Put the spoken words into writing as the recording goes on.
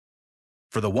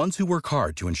For the ones who work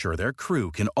hard to ensure their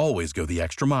crew can always go the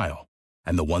extra mile,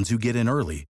 and the ones who get in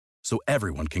early so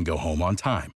everyone can go home on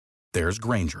time, there's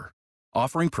Grainger,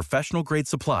 offering professional-grade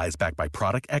supplies backed by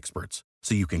product experts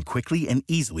so you can quickly and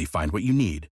easily find what you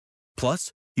need.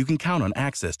 Plus, you can count on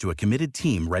access to a committed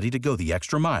team ready to go the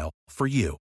extra mile for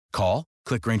you. Call,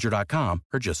 click Grainger.com,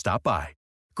 or just stop by.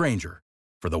 Grainger,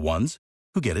 for the ones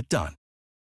who get it done.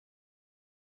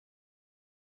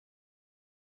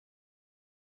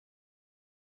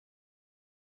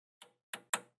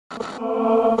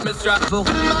 With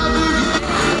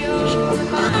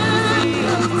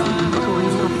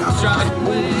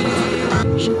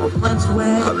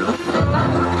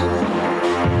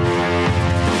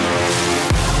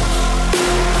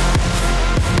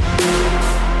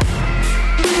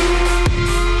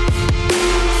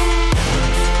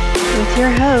your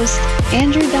host,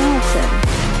 Andrew Donaldson.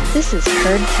 This is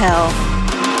Heard Tell.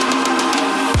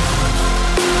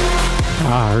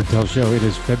 Heard Tell Show. It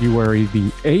is February the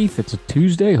 8th. It's a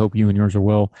Tuesday. Hope you and yours are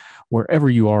well wherever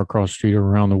you are across the street or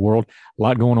around the world. A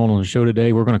lot going on the show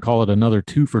today. We're going to call it another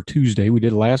 2 for Tuesday. We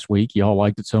did it last week. Y'all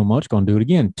liked it so much. Going to do it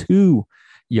again. 2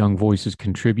 Young Voices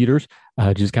contributors.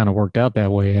 Just kind of worked out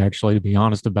that way, actually, to be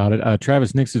honest about it.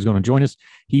 Travis Nix is going to join us.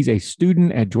 He's a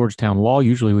student at Georgetown Law.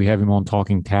 Usually we have him on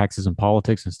talking taxes and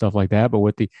politics and stuff like that. But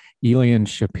with the Elian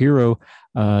Shapiro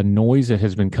noise that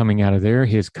has been coming out of there,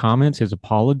 his comments, his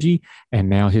apology, and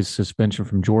now his suspension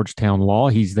from Georgetown Law,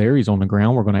 he's there. He's on the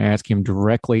ground. We're going to ask him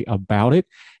directly about it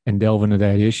and delve into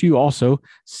that issue. Also,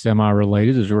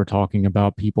 semi-related, as we're talking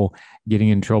about people getting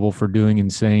in trouble for doing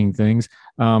and saying things.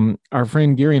 Our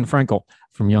friend Gerian Frankel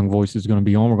from Young Voices is going to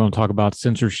be on. We're going to talk about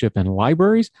censorship in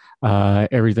libraries,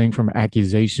 everything from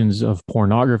accusations of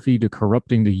pornography to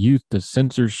corrupting the youth to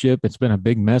censorship. It's been a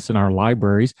big mess in our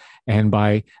libraries and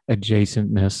by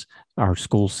adjacentness, our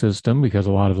school system, because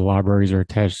a lot of the libraries are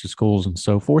attached to schools and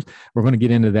so forth. We're going to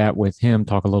get into that with him,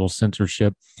 talk a little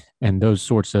censorship and those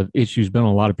sorts of issues been on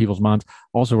a lot of people's minds.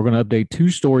 Also, we're going to update 2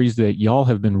 stories that y'all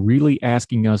have been really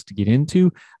asking us to get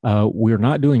into. We're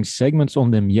not doing segments on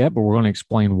them yet, but we're going to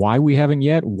explain why we haven't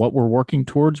yet, what we're working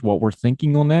towards, what we're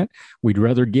thinking on that. We'd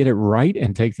rather get it right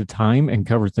and take the time and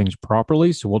cover things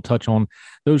properly. So we'll touch on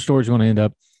those stories. We're going to end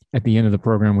up at the end of the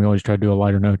program. We always try to do a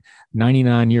lighter note.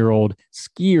 99-year-old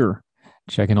skier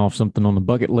checking off something on the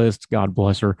bucket list. God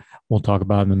bless her. We'll talk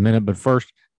about it in a minute. But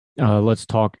first, let's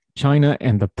talk China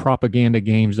and the propaganda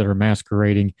games that are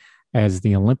masquerading as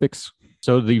the Olympics.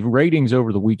 So the ratings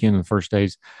over the weekend and the first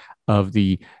days of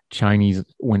the Chinese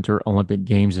Winter Olympic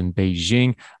Games in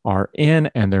Beijing are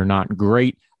in, and they're not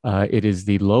great. It is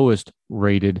the lowest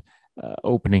rated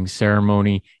opening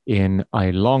ceremony in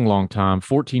a long, long time.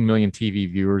 14 million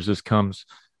TV viewers. This comes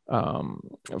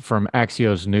from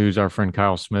Axios News. Our friend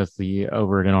Kyle Smith,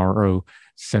 over at NRO,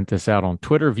 sent this out on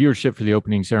Twitter. Viewership for the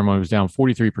opening ceremony was down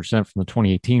 43% from the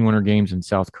 2018 Winter Games in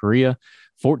South Korea.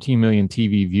 14 million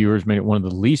TV viewers made it one of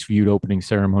the least viewed opening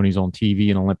ceremonies on TV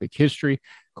in Olympic history,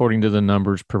 according to the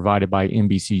numbers provided by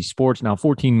NBC Sports. Now,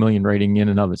 14 million rating in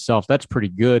and of itself, that's pretty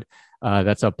good.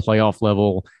 That's a playoff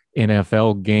level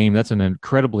NFL game. That's an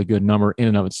incredibly good number in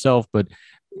and of itself, but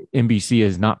NBC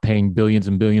is not paying billions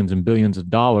and billions and billions of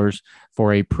dollars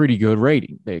for a pretty good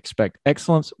rating. They expect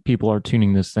excellence. People are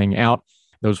tuning this thing out.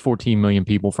 Those 14 million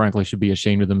people, frankly, should be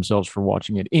ashamed of themselves for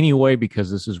watching it anyway,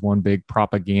 because this is one big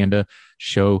propaganda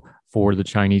show for the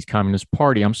Chinese Communist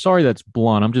Party. I'm sorry that's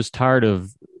blunt. I'm just tired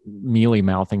of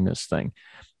mealy-mouthing this thing.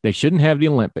 They shouldn't have the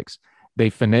Olympics.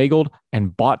 They finagled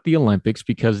and bought the Olympics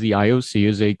because the IOC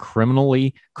is a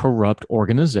criminally corrupt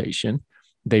organization.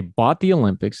 They bought the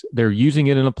Olympics. They're using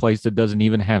it in a place that doesn't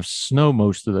even have snow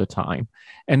most of the time,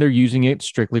 and they're using it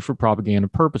strictly for propaganda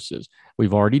purposes.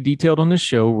 We've already detailed on this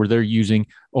show where they're using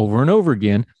over and over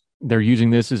again. They're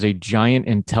using this as a giant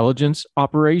intelligence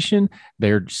operation.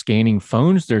 They're scanning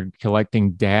phones. They're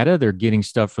collecting data. They're getting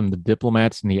stuff from the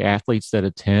diplomats and the athletes that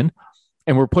attend.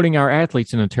 And we're putting our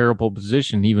athletes in a terrible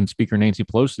position. Even Speaker Nancy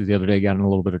Pelosi the other day got in a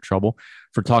little bit of trouble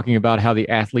for talking about how the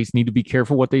athletes need to be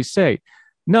careful what they say.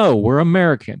 No, we're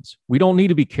Americans. We don't need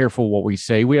to be careful what we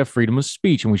say. We have freedom of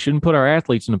speech, and we shouldn't put our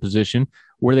athletes in a position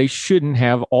where they shouldn't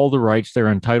have all the rights they're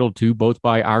entitled to, both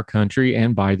by our country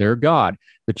and by their God.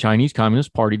 The Chinese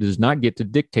Communist Party does not get to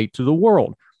dictate to the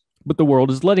world, but the world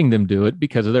is letting them do it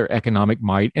because of their economic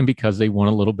might and because they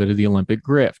want a little bit of the Olympic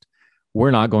grift.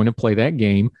 We're not going to play that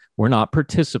game. We're not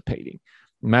participating.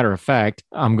 Matter of fact,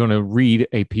 I'm going to read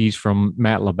a piece from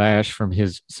Matt Labash from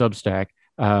his Substack.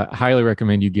 Highly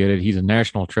recommend you get it. He's a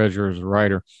national treasure as a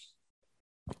writer.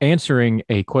 Answering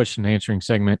a question answering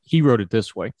segment, he wrote it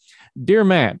this way. Dear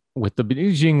Matt, with the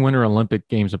Beijing Winter Olympic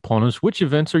Games upon us, which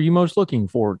events are you most looking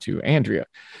forward to? Andrea,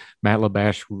 Matt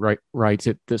Labash writes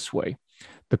it this way.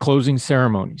 The closing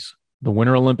ceremonies. The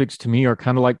Winter Olympics to me are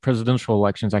kind of like presidential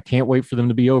elections. I can't wait for them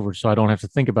to be over so I don't have to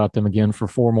think about them again for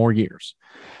 4 more years.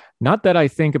 Not that I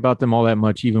think about them all that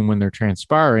much, even when they're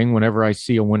transpiring. Whenever I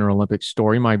see a Winter Olympics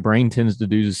story, my brain tends to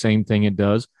do the same thing it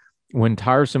does when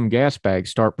tiresome gas bags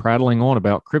start prattling on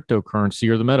about cryptocurrency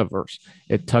or the metaverse.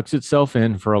 It tucks itself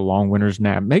in for a long winter's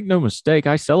nap. Make no mistake,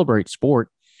 I celebrate sport.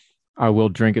 I will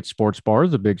drink at sports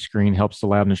bars. The big screen helps the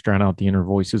loudness drown out the inner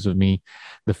voices of me,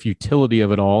 the futility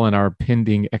of it all, and our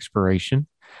pending expiration.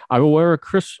 I will wear a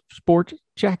crisp sport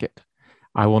jacket.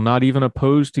 I will not even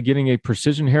oppose to getting a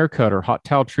precision haircut or hot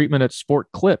towel treatment at Sport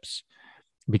Clips.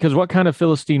 Because what kind of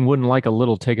Philistine wouldn't like a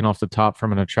little taken off the top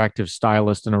from an attractive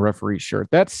stylist in a referee shirt?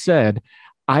 That said,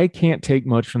 I can't take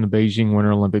much from the Beijing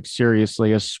Winter Olympics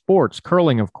seriously as sports.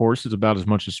 Curling, of course, is about as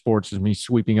much a sports as me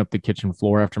sweeping up the kitchen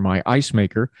floor after my ice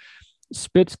maker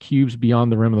spits cubes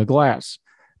beyond the rim of the glass.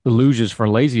 The luge is for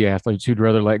lazy athletes who'd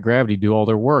rather let gravity do all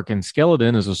their work. And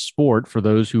skeleton is a sport for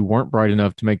those who weren't bright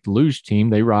enough to make the luge team.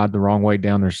 They ride the wrong way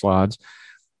down their slides,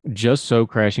 just so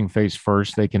crashing face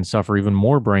first, they can suffer even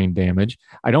more brain damage.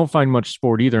 I don't find much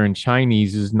sport either in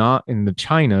China's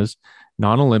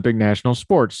non-Olympic national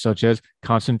sports, such as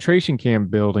concentration camp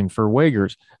building for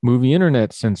Uyghurs, movie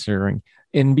internet censoring,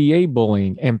 NBA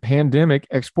bullying, and pandemic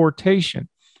exportation.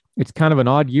 It's kind of an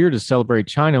odd year to celebrate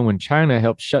China when China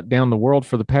helped shut down the world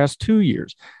for the past 2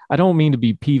 years. I don't mean to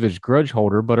be peevish grudge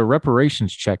holder, but a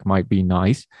reparations check might be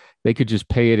nice. They could just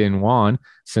pay it in yuan,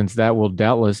 since that will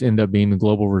doubtless end up being the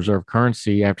global reserve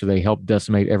currency after they help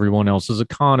decimate everyone else's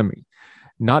economy.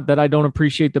 Not that I don't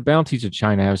appreciate the bounties of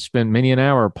China. I've spent many an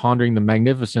hour pondering the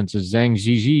magnificence of Zhang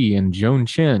Jiji and Joan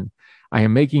Chen. I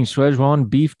am making Szechuan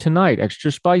beef tonight,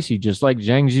 extra spicy, just like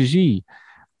Zhang Jiji.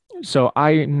 So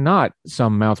I'm not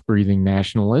some mouth-breathing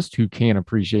nationalist who can't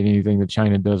appreciate anything that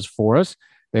China does for us.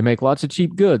 They make lots of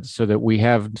cheap goods so that we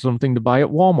have something to buy at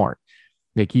Walmart.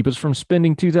 They keep us from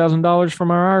spending $2,000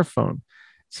 from our iPhone,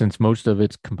 since most of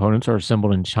its components are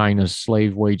assembled in China's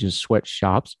slave wages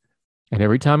sweatshops. And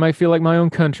every time I feel like my own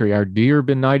country, our dear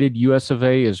benighted US of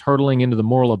A, is hurtling into the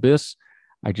moral abyss,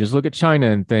 I just look at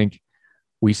China and think,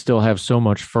 we still have so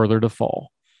much further to fall.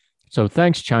 So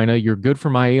thanks, China. You're good for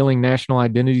my ailing national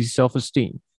identity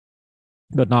self-esteem,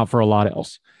 but not for a lot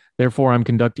else. Therefore, I'm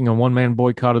conducting a one-man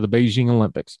boycott of the Beijing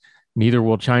Olympics. Neither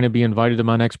will China be invited to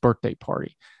my next birthday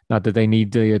party. Not that they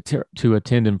need to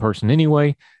attend in person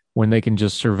anyway, when they can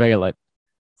just surveil it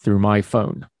through my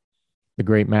phone. The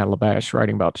great Matt Labash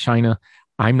writing about China.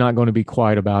 I'm not going to be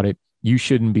quiet about it. You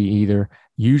shouldn't be either.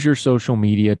 Use your social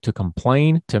media to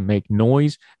complain, to make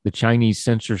noise. The Chinese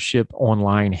censorship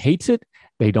online hates it.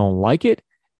 They don't like it,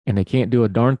 and they can't do a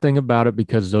darn thing about it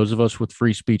because those of us with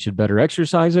free speech had better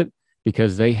exercise it,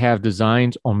 because they have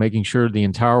designs on making sure the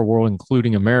entire world,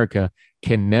 including America,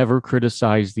 can never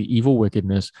criticize the evil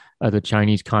wickedness of the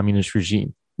Chinese communist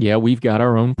regime. Yeah, we've got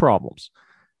our own problems,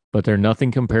 but they're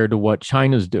nothing compared to what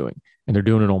China's doing, and they're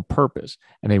doing it on purpose,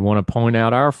 and they want to point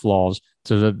out our flaws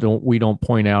so that we don't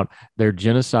point out their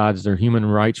genocides, their human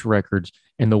rights records,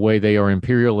 and the way they are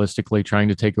imperialistically trying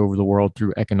to take over the world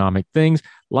through economic things.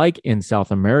 Like in South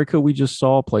America, we just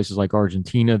saw places like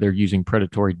Argentina, they're using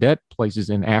predatory debt. Places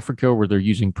in Africa where they're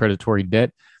using predatory debt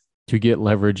to get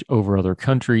leverage over other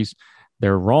countries.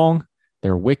 They're wrong.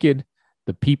 They're wicked.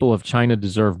 The people of China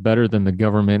deserve better than the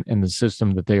government and the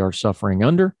system that they are suffering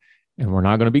under. And we're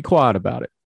not going to be quiet about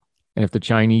it. And if the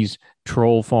Chinese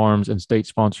troll farms and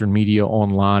state-sponsored media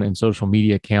online and social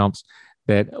media accounts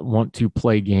that want to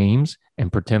play games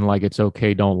and pretend like it's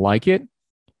okay don't like it,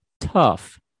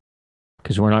 tough,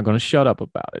 because we're not going to shut up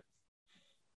about it.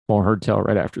 More Heard Tell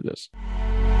right after this.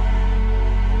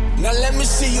 Now let me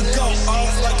see you go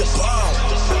off like a bomb.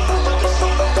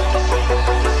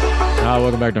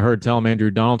 Welcome back to Heard Tell. I'm Andrew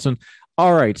Donaldson.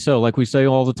 All right, so like we say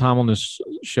all the time on this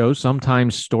show,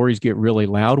 sometimes stories get really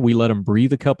loud. We let them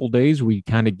breathe a couple days. We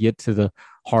kind of get to the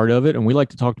heart of it, and we like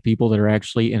to talk to people that are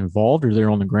actually involved or they're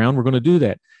on the ground. We're going to do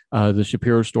that. The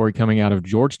Shapiro story coming out of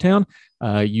Georgetown.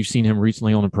 You've seen him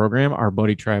recently on the program. Our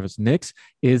buddy Travis Nix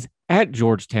is at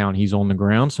Georgetown. He's on the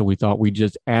ground, so we thought we'd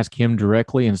just ask him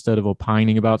directly instead of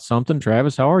opining about something.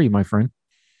 Travis, how are you, my friend?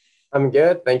 I'm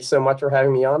good. Thanks so much for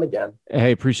having me on again.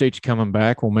 Hey, appreciate you coming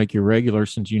back. We'll make you regular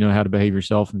since you know how to behave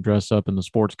yourself and dress up in the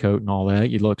sports coat and all that.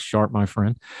 You look sharp, my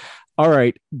friend. All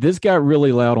right. This got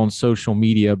really loud on social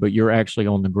media, but you're actually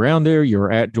on the ground there.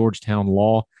 You're at Georgetown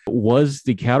Law. Was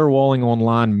the caterwauling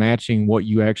online matching what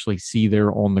you actually see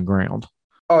there on the ground?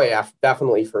 Oh, yeah,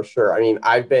 definitely, for sure. I mean,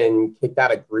 I've been kicked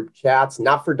out of group chats,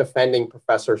 not for defending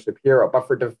Professor Shapiro, but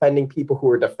for defending people who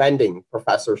are defending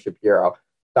Professor Shapiro.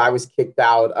 So I was kicked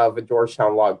out of a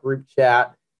Georgetown Law group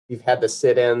chat We've had the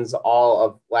sit-ins all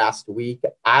of last week.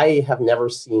 I have never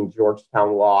seen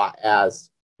Georgetown law as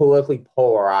politically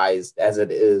polarized as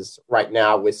it is right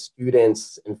now, with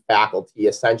students and faculty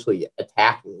essentially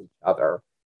attacking each other.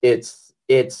 It's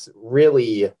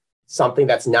really something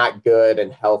that's not good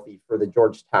and healthy for the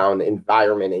Georgetown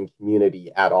environment and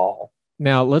community at all.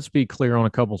 Now, let's be clear on a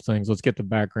couple of things. Let's get the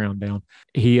background down.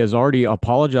 He has already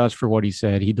apologized for what he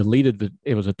said. He deleted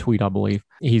it was a tweet, I believe.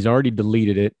 He's already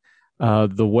deleted it.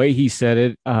 The way he said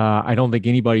it, I don't think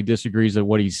anybody disagrees that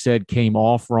what he said came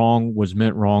off wrong, was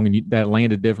meant wrong, and that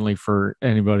landed differently for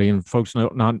anybody. And folks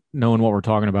not knowing what we're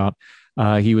talking about,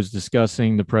 he was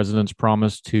discussing the president's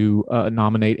promise to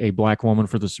nominate a black woman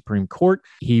for the Supreme Court.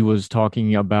 He was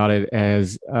talking about it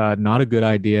as not a good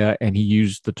idea, and he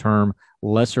used the term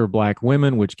lesser black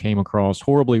women, which came across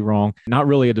horribly wrong. Not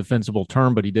really a defensible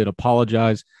term, but he did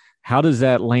apologize. How does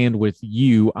that land with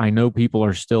you? I know people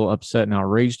are still upset and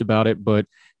outraged about it, but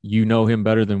you know him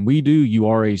better than we do. You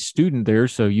are a student there,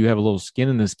 so you have a little skin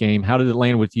in this game. How did it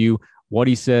land with you? What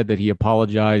he said, that he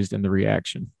apologized, and the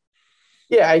reaction?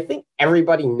 Yeah, I think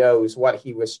everybody knows what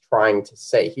he was trying to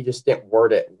say. He just didn't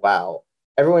word it well.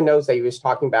 Everyone knows that he was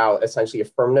talking about essentially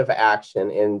affirmative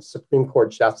action, and Supreme Court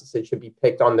justices should be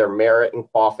picked on their merit and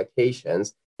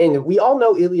qualifications. And we all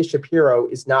know Ilya Shapiro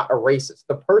is not a racist.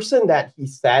 The person that he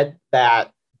said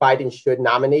that Biden should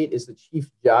nominate is the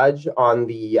chief judge on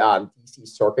the DC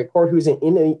Circuit Court, who's an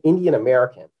Indian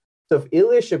American. So if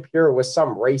Ilya Shapiro was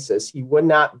some racist, he would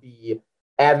not be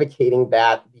advocating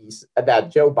that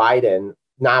Joe Biden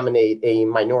nominate a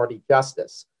minority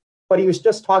justice. But he was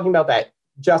just talking about that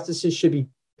justices should be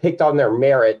picked on their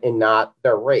merit and not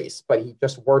their race. But he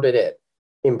just worded it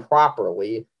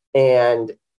improperly.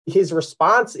 And his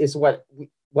response is what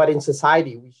in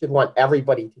society we should want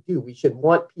everybody to do. We should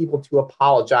want people to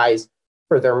apologize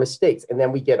for their mistakes, and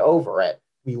then we get over it.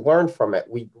 We learn from it.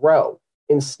 We grow.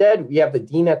 Instead, we have the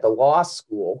dean at the law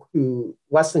school who,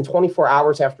 less than 24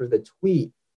 hours after the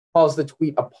tweet, calls the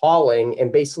tweet appalling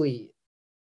and basically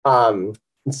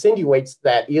insinuates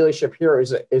that Ilya Shapiro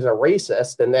is a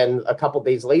racist, and then a couple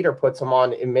days later puts him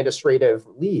on administrative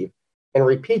leave and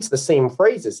repeats the same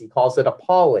phrases. He calls it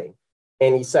appalling.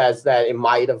 And he says that it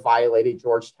might have violated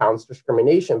Georgetown's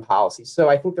discrimination policy. So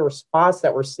I think the response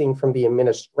that we're seeing from the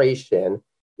administration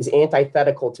is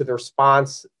antithetical to the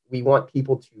response we want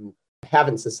people to have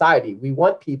in society. We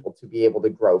want people to be able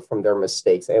to grow from their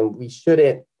mistakes, and we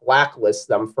shouldn't blacklist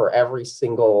them for every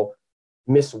single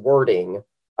miswording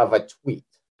of a tweet.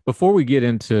 Before we get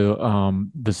into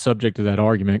the subject of that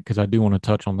argument, because I do want to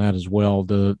touch on that as well,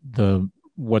 the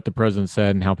what the president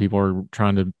said and how people are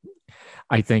trying to,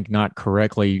 I think, not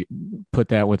correctly put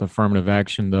that with affirmative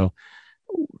action, though.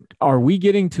 Are we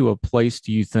getting to a place,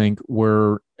 do you think,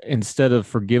 where instead of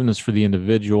forgiveness for the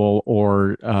individual,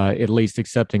 or at least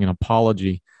accepting an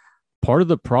apology, part of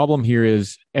the problem here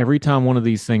is every time one of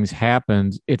these things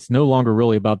happens, it's no longer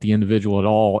really about the individual at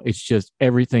all. It's just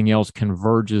everything else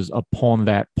converges upon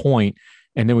that point.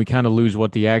 And then we kind of lose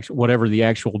whatever the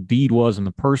actual deed was and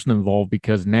the person involved,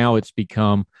 because now it's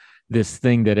become this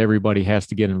thing that everybody has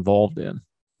to get involved in.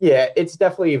 Yeah, it's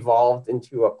definitely evolved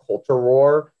into a culture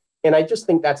war. And I just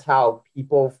think that's how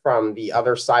people from the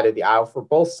other side of the aisle, for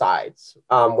both sides,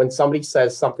 when somebody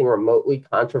says something remotely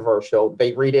controversial,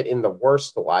 they read it in the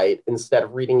worst light instead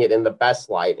of reading it in the best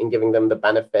light and giving them the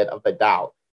benefit of the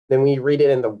doubt. Then when you read it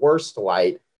in the worst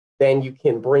light, then you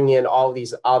can bring in all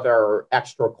these other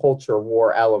extra culture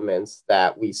war elements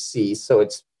that we see. So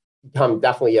it's become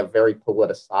definitely a very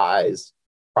politicized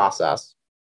process.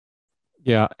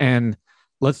 Yeah, and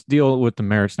let's deal with the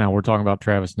merits now. We're talking about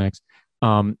Travis next.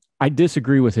 I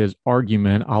disagree with his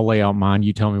argument. I'll lay out mine.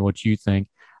 You tell me what you think.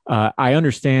 I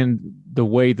understand the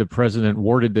way the president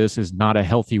worded this is not a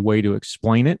healthy way to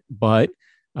explain it, but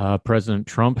President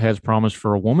Trump has promised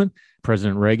for a woman.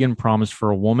 President Reagan promised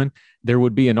for a woman. There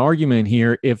would be an argument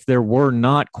here if there were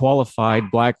not qualified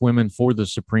black women for the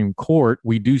Supreme Court.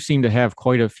 We do seem to have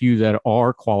quite a few that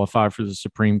are qualified for the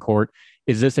Supreme Court.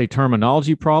 Is this a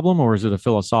terminology problem, or is it a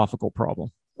philosophical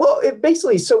problem? Well,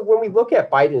 so when we look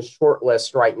at Biden's short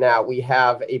list right now, we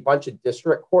have a bunch of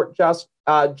district court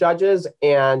judges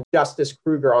and Justice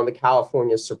Kruger on the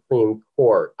California Supreme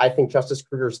Court. I think Justice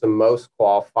Kruger is the most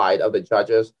qualified of the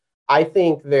judges. I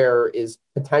think there is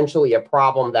potentially a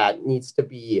problem that needs to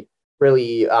be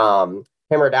really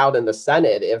hammered out in the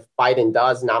Senate if Biden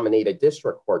does nominate a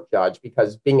district court judge,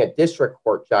 because being a district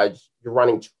court judge, you're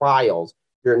running trials,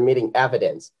 you're admitting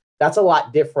evidence. That's a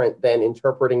lot different than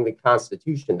interpreting the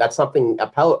Constitution. That's something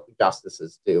appellate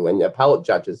justices do and appellate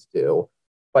judges do,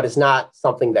 but it's not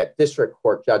something that district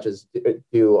court judges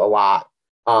do a lot.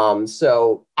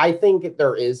 So I think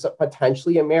there is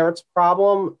potentially a merits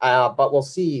problem, but we'll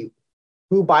see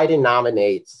who Biden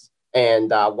nominates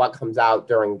and what comes out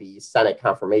during the Senate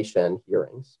confirmation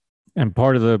hearings. And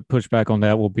part of the pushback on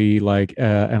that will be like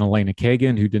an Elena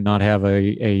Kagan, who did not have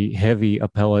a heavy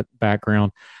appellate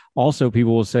background. Also,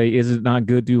 people will say, is it not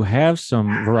good to have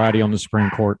some variety on the Supreme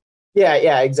Court?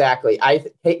 Yeah, exactly.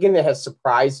 Kagan has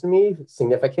surprised me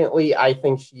significantly. I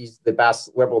think she's the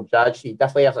best liberal judge. She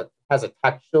definitely has a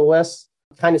textualist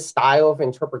kind of style of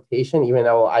interpretation, even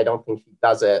though I don't think she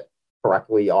does it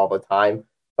correctly all the time.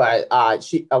 But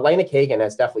Elena Kagan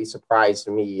has definitely surprised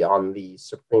me on the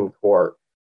Supreme Court.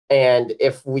 And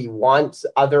if we want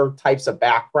other types of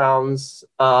backgrounds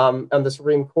on the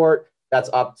Supreme Court, that's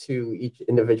up to each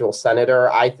individual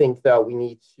senator. I think, though, we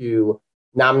need to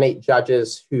nominate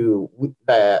judges who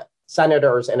the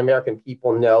senators and American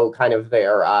people know kind of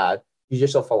their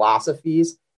judicial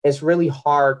philosophies. It's really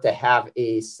hard to have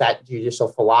a set judicial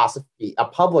philosophy, a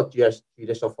public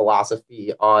judicial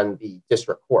philosophy on the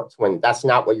district courts when that's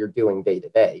not what you're doing day to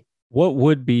day. What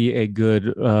would be a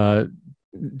good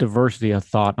diversity of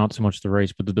thought, not so much the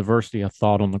race, but the diversity of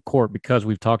thought on the court? Because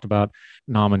we've talked about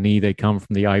nominee, they come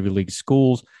from the Ivy League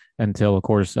schools until, of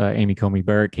course, Amy Coney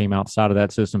Barrett came outside of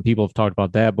that system. People have talked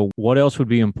about that, but what else would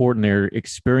be important there,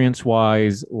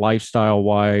 experience-wise,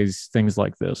 lifestyle-wise, things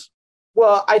like this?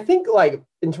 Well, I think like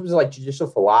in terms of like judicial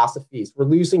philosophies, we're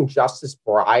losing Justice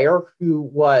Breyer, who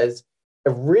was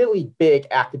a really big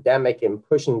academic in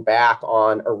pushing back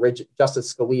on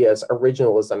Justice Scalia's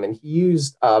originalism. And he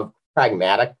used a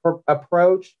pragmatic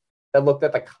approach that looked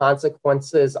at the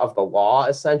consequences of the law,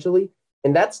 essentially.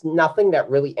 And that's nothing that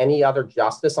really any other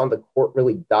justice on the court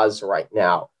really does right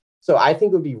now. So I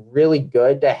think it would be really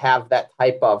good to have that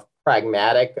type of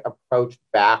pragmatic approach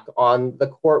back on the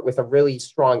court with a really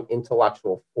strong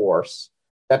intellectual force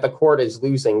that the court is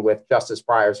losing with Justice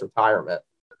Breyer's retirement.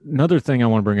 Another thing I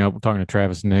want to bring up, we're talking to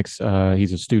Travis Nix.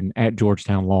 He's a student at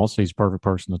Georgetown Law, so he's a perfect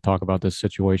person to talk about this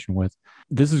situation with.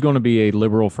 This is going to be a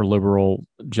liberal for liberal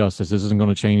justice. This isn't going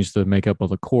to change the makeup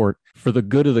of the court. For the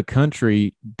good of the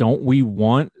country, don't we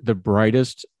want the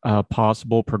brightest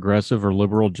possible progressive or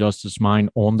liberal justice mind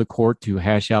on the court to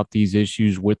hash out these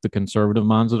issues with the conservative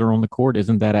minds that are on the court?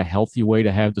 Isn't that a healthy way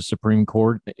to have the Supreme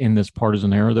Court in this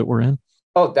partisan era that we're in?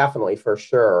 Oh, definitely, for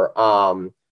sure.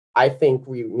 I think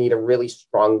we need a really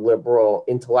strong liberal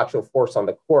intellectual force on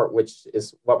the court, which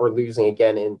is what we're losing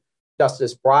again in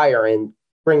Justice Breyer. And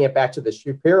bring it back to the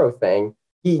Shapiro thing,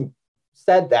 he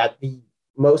said that the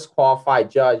most qualified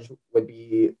judge would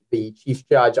be the chief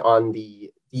judge on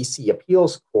the DC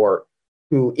appeals court,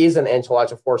 who is an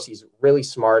intellectual force. He's really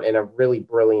smart and a really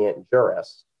brilliant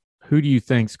jurist. Who do you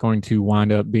think is going to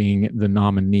wind up being the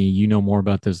nominee? You know more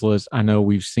about this list. I know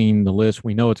we've seen the list.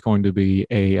 We know it's going to be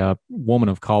a woman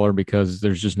of color because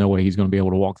there's just no way he's going to be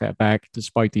able to walk that back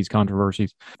despite these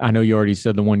controversies. I know you already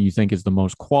said the one you think is the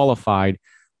most qualified.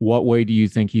 What way do you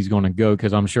think he's going to go?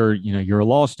 Because I'm sure, you know, you're a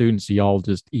law student, so y'all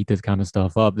just eat this kind of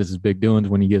stuff up. This is big doings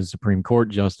when he gets a Supreme Court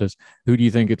justice. Who do you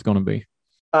think it's going to be?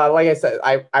 Like I said,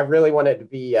 I really want it to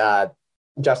be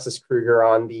Justice Kruger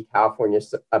on the California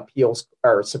appeals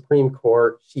or Supreme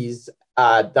Court. She's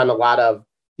done a lot of,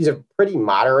 she's a pretty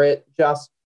moderate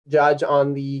judge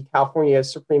on the California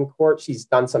Supreme Court. She's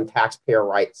done some taxpayer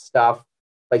rights stuff.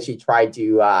 Like she tried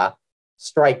to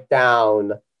strike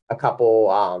down a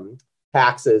couple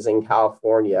taxes in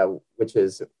California, which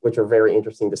are very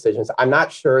interesting decisions. I'm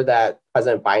not sure that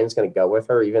President Biden's going to go with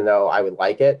her, even though I would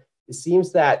like it. It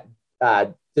seems that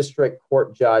District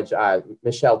Court Judge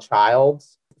Michelle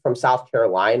Childs from South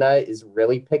Carolina is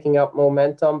really picking up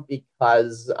momentum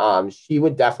because she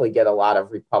would definitely get a lot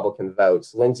of Republican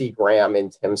votes. Lindsey Graham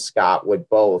and Tim Scott would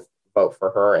both vote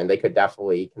for her, and they could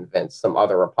definitely convince some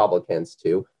other Republicans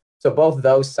too. So both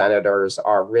those senators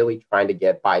are really trying to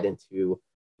get Biden to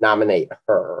nominate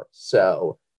her.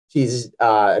 So she's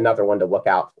another one to look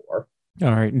out for.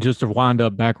 All right. And just to wind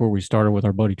up back where we started with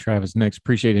our buddy Travis Nix,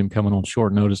 appreciate him coming on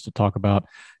short notice to talk about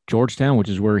Georgetown, which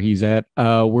is where he's at.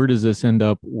 Where does this end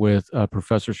up with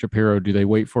Professor Shapiro? Do they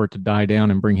wait for it to die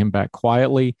down and bring him back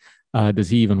quietly? Does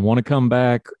he even want to come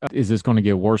back? Is this going to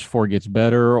get worse before it gets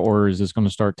better, or is this going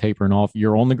to start tapering off?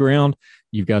 You're on the ground.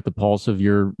 You've got the pulse of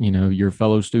your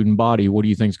fellow student body. What do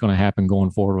you think is going to happen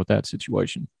going forward with that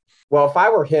situation? Well, if I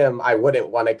were him, I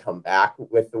wouldn't want to come back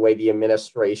with the way the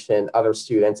administration, other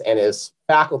students, and his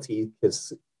faculty,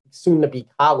 his soon-to-be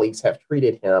colleagues, have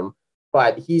treated him.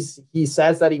 But he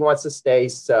says that he wants to stay.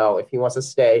 So if he wants to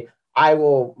stay, I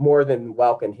will more than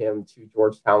welcome him to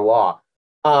Georgetown Law.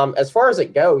 As far as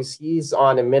it goes, he's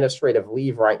on administrative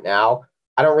leave right now.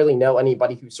 I don't really know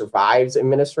anybody who survives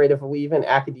administrative leave in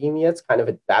academia. It's kind of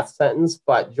a death sentence,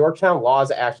 but Georgetown Law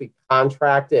has actually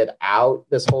contracted out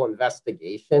this whole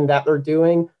investigation that they're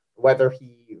doing, whether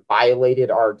he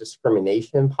violated our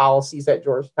discrimination policies at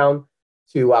Georgetown,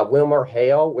 to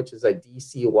WilmerHale, which is a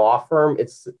DC law firm.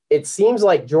 It seems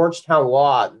like Georgetown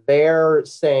Law, they're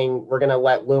saying we're going to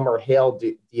let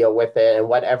WilmerHale deal with it, and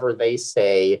whatever they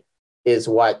say is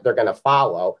what they're going to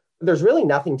follow. There's really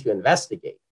nothing to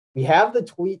investigate. We have the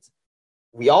tweets.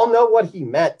 We all know what he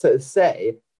meant to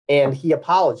say, and he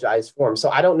apologized for him. So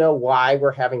I don't know why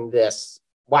we're having this,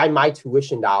 why my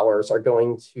tuition dollars are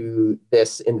going to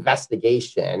this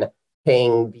investigation,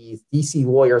 paying these DC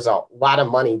lawyers a lot of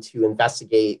money to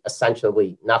investigate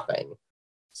essentially nothing.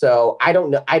 So I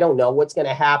don't know what's going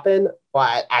to happen,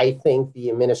 but I think the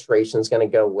administration is going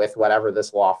to go with whatever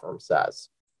this law firm says.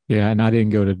 Yeah, and I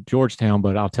didn't go to Georgetown,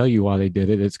 but I'll tell you why they did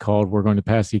it. It's called we're going to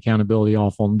pass the accountability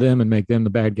off on them and make them the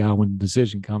bad guy when the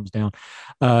decision comes down.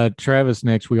 Travis,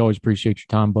 next, we always appreciate your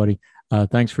time, buddy.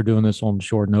 Thanks for doing this on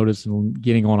short notice and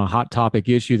getting on a hot topic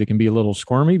issue that can be a little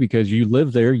squirmy because you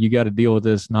live there. You got to deal with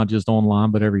this not just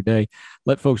online, but every day.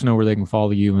 Let folks know where they can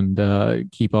follow you and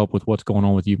keep up with what's going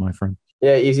on with you, my friend.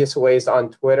 Yeah, easiest way is on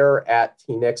Twitter at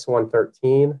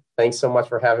TNix113. Thanks so much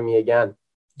for having me again.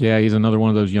 Yeah, he's another one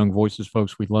of those young voices,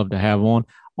 folks, we'd love to have on.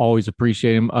 Always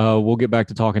appreciate him. We'll get back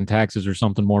to talking taxes or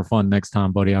something more fun next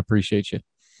time, buddy. I appreciate you.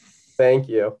 Thank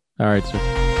you. All right, sir.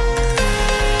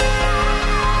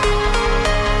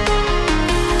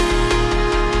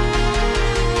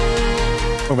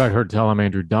 Welcome back to Heard Tell. I'm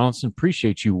Andrew Donaldson.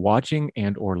 Appreciate you watching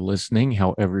and or listening,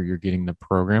 however you're getting the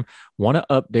program. Want to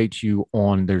update you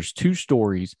on there's two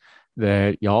stories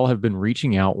that y'all have been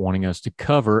reaching out wanting us to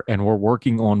cover, and we're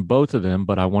working on both of them,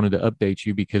 but I wanted to update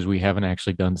you because we haven't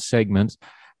actually done segments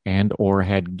and or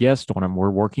had guests on them.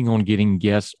 We're working on getting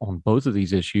guests on both of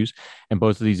these issues, and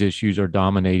both of these issues are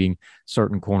dominating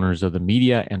certain corners of the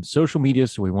media and social media,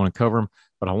 so we want to cover them,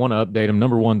 but I want to update them.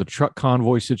 Number one, the truck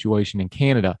convoy situation in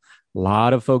Canada. A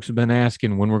lot of folks have been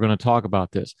asking when we're going to talk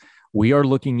about this. We are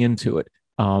looking into it.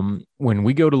 When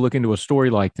we go to look into a story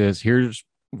like this, here's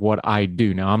what I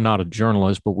do. Now, I'm not a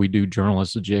journalist, but we do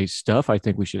journalist adjacent stuff. I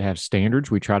think we should have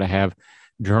standards. We try to have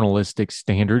journalistic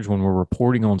standards when we're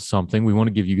reporting on something. We want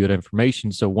to give you good information.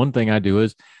 So one thing I do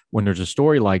is when there's a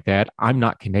story like that, I'm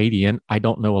not Canadian. I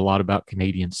don't know a lot about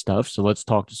Canadian stuff. So let's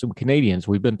talk to some Canadians.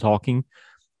 We've been talking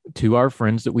to our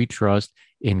friends that we trust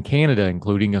in Canada,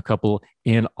 including a couple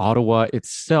in Ottawa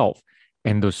itself.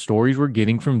 And the stories we're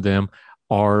getting from them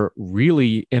are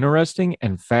really interesting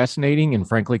and fascinating and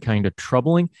frankly kind of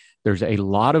troubling. There's a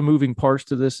lot of moving parts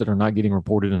to this that are not getting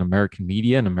reported in American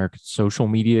media and American social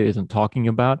media isn't talking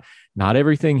about. Not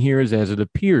everything here is as it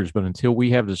appears, but until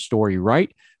we have the story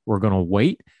right, we're going to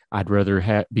wait. I'd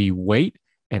rather wait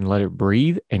and let it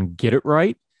breathe and get it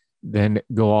right than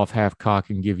go off half cock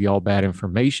and give y'all bad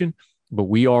information. But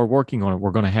we are working on it.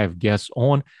 We're going to have guests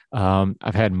on.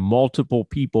 I've had multiple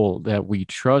people that we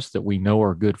trust, that we know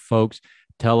are good folks,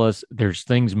 tell us there's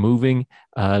things moving.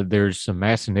 There's some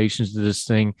machinations to this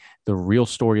thing. The real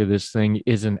story of this thing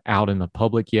isn't out in the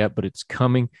public yet, but it's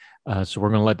coming. So we're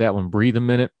going to let that one breathe a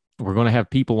minute. We're going to have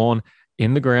people on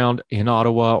in the ground in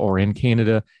Ottawa or in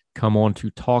Canada come on to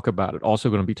talk about it. Also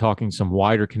going to be talking some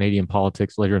wider Canadian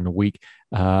politics later in the week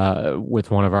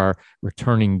with one of our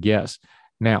returning guests.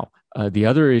 Now, the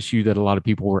other issue that a lot of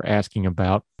people were asking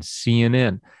about,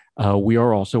 CNN. We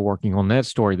are also working on that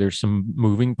story. There's some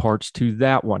moving parts to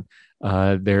that one.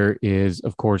 There is,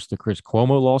 of course, the Chris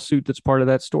Cuomo lawsuit that's part of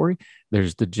that story.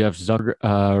 There's the Jeff Zucker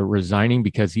resigning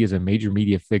because he is a major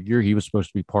media figure. He was supposed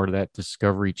to be part of that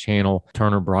Discovery Channel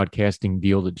Turner Broadcasting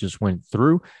deal that just went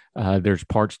through. There's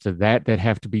parts to that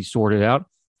have to be sorted out.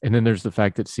 And then there's the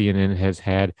fact that CNN has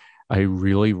had a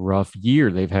really rough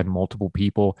year. They've had multiple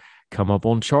people come up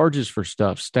on charges for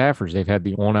stuff, staffers. They've had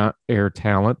the on-air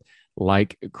talent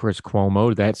like Chris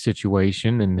Cuomo, that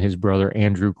situation, and his brother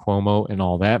Andrew Cuomo and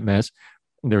all that mess.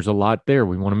 There's a lot there.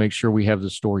 We want to make sure we have the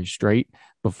story straight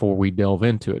before we delve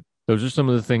into it. Those are some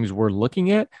of the things we're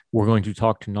looking at. We're going to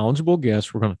talk to knowledgeable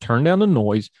guests. We're going to turn down the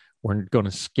noise. We're going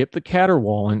to skip the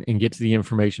caterwauling and get to the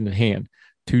information at hand.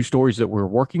 Two stories that we're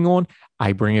working on.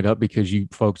 I bring it up because you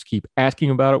folks keep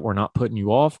asking about it. We're not putting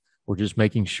you off. We're just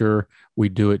making sure we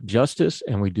do it justice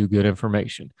and we do good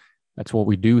information. That's what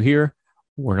we do here.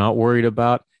 We're not worried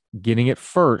about getting it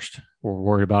first. We're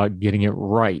worried about getting it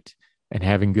right and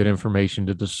having good information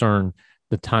to discern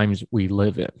the times we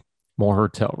live in. More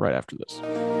Heard Tell right after this.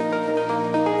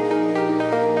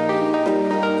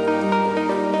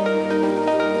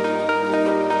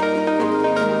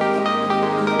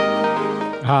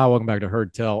 Welcome back to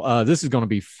Heard Tell. This is going to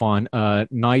be fun.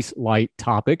 Nice, light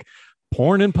topic.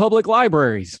 Porn in public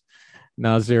libraries.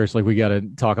 Now, seriously, we got to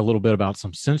talk a little bit about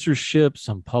some censorship,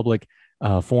 some public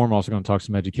forum. Also going to talk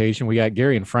some education. We got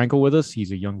Gary and Frankel with us.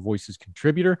 He's a Young Voices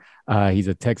contributor. He's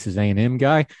a Texas A&M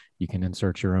guy. You can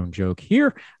insert your own joke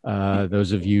here.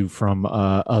 Those of you from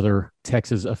other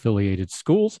Texas-affiliated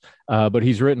schools. But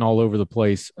he's written all over the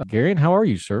place. Gary, and how are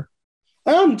you, sir?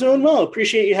 I'm doing well.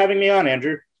 Appreciate you having me on,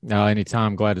 Andrew.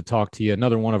 Anytime. Glad to talk to you.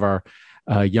 Another one of our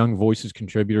Young Voices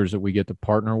contributors that we get to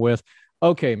partner with.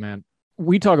 Okay, man.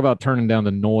 We talk about turning down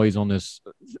the noise on this.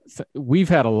 We've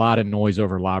had a lot of noise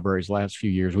over libraries last few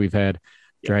years. We've had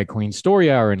drag queen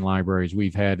story hour in libraries.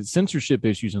 We've had censorship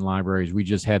issues in libraries. We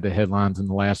just had the headlines in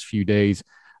the last few days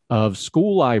of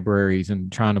school libraries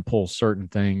and trying to pull certain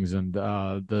things and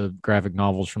the graphic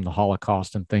novels from the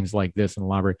Holocaust and things like this in the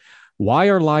library. Why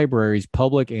are libraries,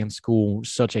 public and school,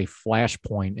 such a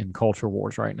flashpoint in culture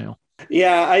wars right now?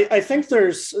 Yeah, I think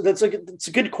it's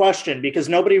a good question because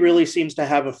nobody really seems to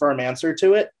have a firm answer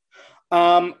to it.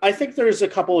 I think there's a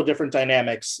couple of different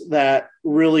dynamics that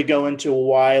really go into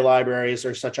why libraries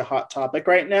are such a hot topic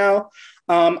right now.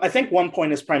 I think one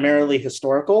point is primarily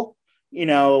historical. You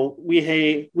know,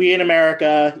 we in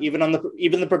America, even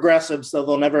the progressives, though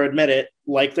they'll never admit it,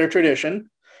 like their tradition.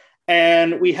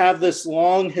 And we have this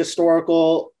long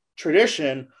historical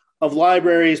tradition of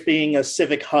libraries being a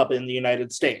civic hub in the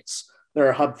United States.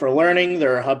 They're a hub for learning,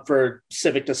 they're a hub for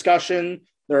civic discussion,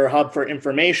 they're a hub for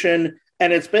information,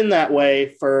 and it's been that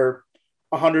way for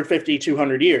 150,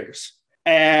 200 years.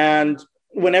 And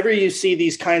whenever you see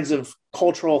these kinds of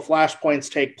cultural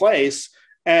flashpoints take place,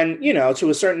 and, you know, to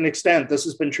a certain extent, this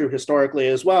has been true historically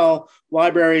as well,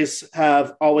 libraries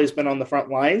have always been on the front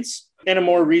lines. In a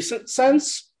more recent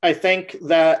sense, I think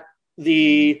that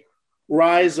the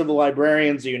rise of the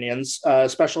librarians' unions,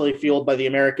 especially fueled by the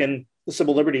American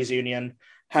Civil Liberties Union,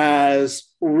 has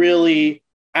really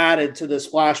added to this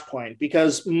flashpoint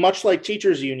because much like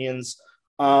teachers' unions,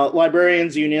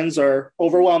 librarians' unions are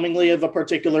overwhelmingly of a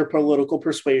particular political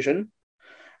persuasion,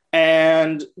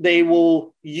 and they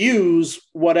will use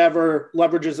whatever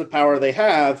leverages of power they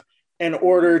have in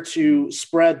order to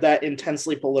spread that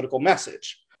intensely political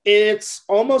message. It's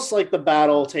almost like the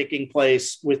battle taking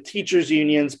place with teachers'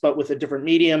 unions, but with a different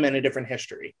medium and a different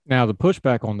history. Now, the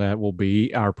pushback on that will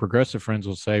be our progressive friends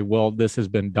will say, well, this has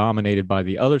been dominated by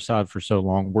the other side for so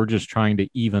long. We're just trying to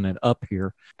even it up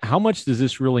here. How much does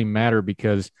this really matter?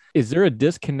 Because is there a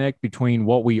disconnect between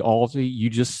what we all see?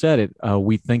 You just said it.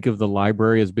 We think of the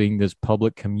library as being this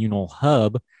public communal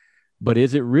hub, but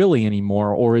is it really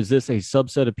anymore? Or is this a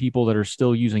subset of people that are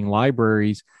still using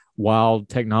libraries while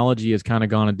technology has kind of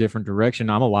gone a different direction?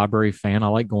 I'm a library fan. I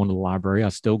like going to the library. I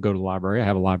still go to the library. I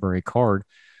have a library card,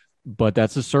 but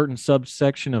that's a certain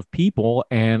subsection of people.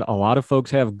 And a lot of folks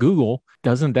have Google.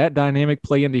 Doesn't that dynamic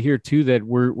play into here too, that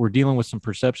we're dealing with some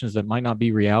perceptions that might not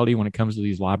be reality when it comes to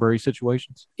these library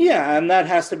situations? Yeah, and that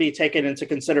has to be taken into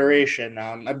consideration.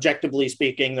 Objectively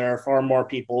speaking, there are far more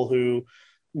people who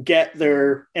get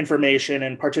their information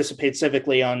and participate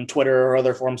civically on Twitter or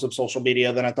other forms of social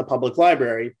media than at the public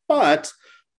library. But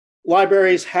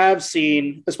libraries have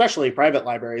seen, especially private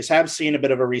libraries, have seen a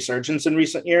bit of a resurgence in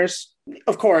recent years.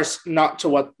 Of course, not to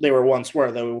what they were once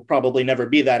were. They will probably never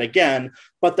be that again,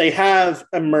 but they have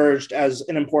emerged as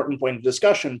an important point of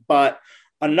discussion. But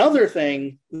another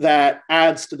thing that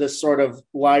adds to this sort of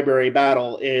library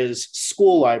battle is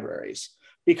school libraries.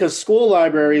 Because school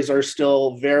libraries are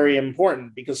still very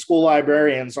important because school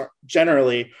librarians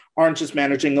generally aren't just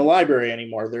managing the library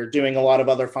anymore. They're doing a lot of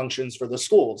other functions for the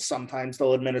schools. Sometimes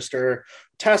they'll administer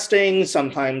testing.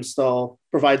 Sometimes they'll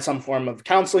provide some form of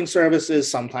counseling services.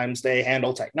 Sometimes they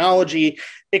handle technology.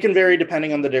 It can vary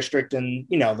depending on the district and,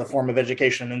 you know, the form of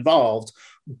education involved.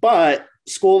 But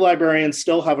school librarians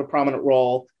still have a prominent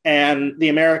role. And the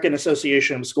American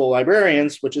Association of School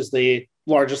Librarians, which is the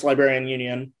largest librarian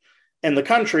union in the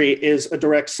country, is a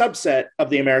direct subset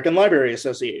of the American Library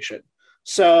Association.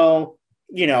 So,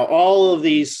 you know, all of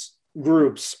these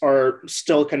groups are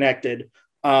still connected,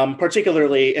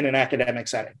 particularly in an academic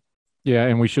setting. Yeah,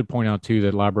 and we should point out, too,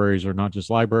 that libraries are not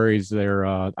just libraries. They're,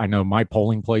 I know my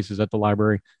polling place is at the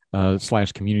library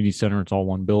 / community center. It's all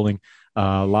one building.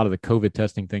 A lot of the COVID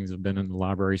testing things have been in the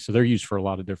library, so they're used for a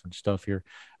lot of different stuff here.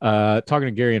 Talking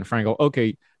to Gary and Frankel,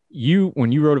 okay,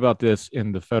 when you wrote about this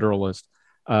in the Federalist,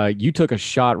 you took a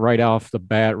shot right off the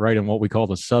bat, right in what we call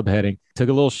the subheading, took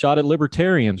a little shot at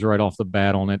libertarians right off the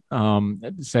bat on it,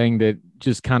 saying that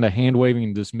just kind of hand waving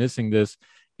and dismissing this.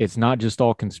 It's not just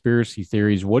all conspiracy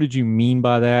theories. What did you mean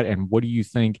by that? And what do you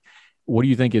think what do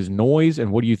you think is noise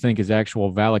and what do you think is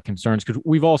actual valid concerns? Because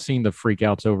we've all seen the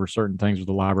freakouts over certain things with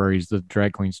the libraries, the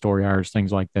drag queen story hours,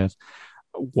 things like this.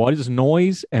 What is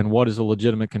noise and what is a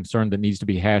legitimate concern that needs to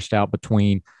be hashed out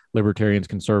between libertarians,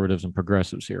 conservatives, and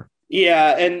progressives here?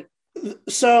 Yeah. And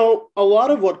so a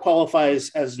lot of what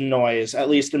qualifies as noise, at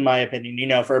least in my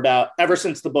opinion, for ever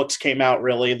since the books came out,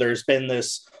 really, there's been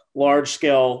this large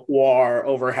scale war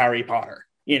over Harry Potter.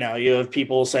 You have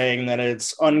people saying that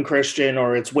it's unchristian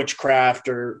or it's witchcraft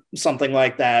or something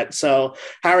like that. So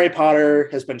Harry Potter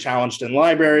has been challenged in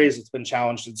libraries. It's been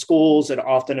challenged in schools. It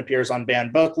often appears on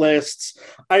banned book lists.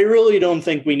 I really don't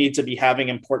think we need to be having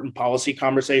important policy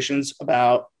conversations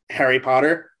about Harry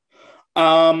Potter.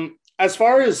 As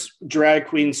far as drag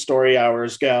queen story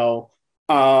hours go,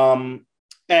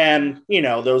 and,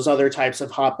 those other types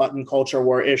of hot button culture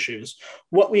war issues,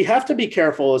 what we have to be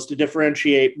careful is to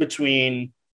differentiate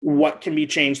between what can be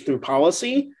changed through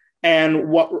policy and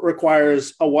what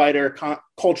requires a wider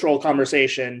cultural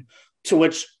conversation to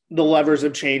which the levers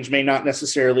of change may not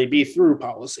necessarily be through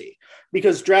policy.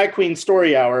 Because drag queen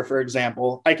story hour, for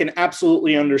example, I can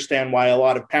absolutely understand why a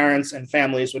lot of parents and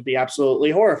families would be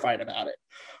absolutely horrified about it.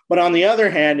 But on the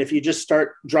other hand, if you just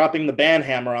start dropping the ban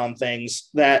hammer on things,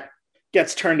 that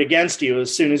gets turned against you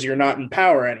as soon as you're not in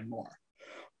power anymore.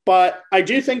 But I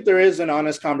do think there is an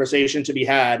honest conversation to be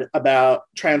had about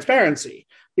transparency,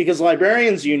 because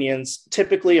librarians' unions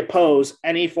typically oppose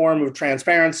any form of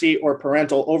transparency or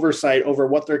parental oversight over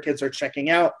what their kids are checking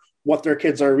out, what their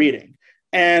kids are reading.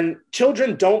 And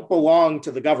children don't belong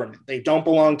to the government. They don't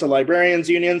belong to librarians'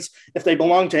 unions. If they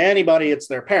belong to anybody, it's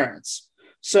their parents.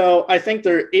 So I think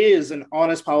there is an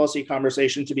honest policy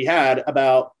conversation to be had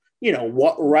about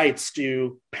what rights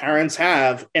do parents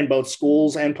have in both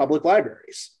schools and public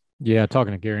libraries? Yeah,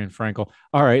 talking to Gary and Frankel.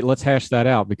 All right, let's hash that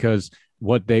out, because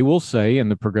what they will say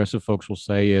and the progressive folks will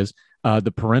say is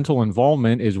the parental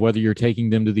involvement is whether you're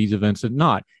taking them to these events or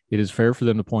not. It is fair for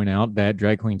them to point out that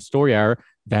Drag Queen Story Hour,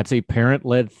 that's a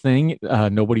parent-led thing.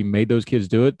 Nobody made those kids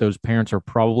do it. Those parents are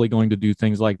probably going to do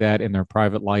things like that in their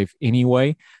private life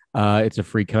anyway. It's a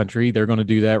free country. They're going to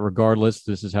do that regardless.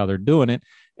 This is how they're doing it.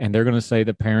 And they're going to say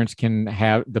that parents can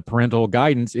have the parental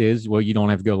guidance is, well, you don't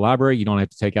have to go to the library. You don't have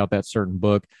to take out that certain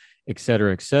book, et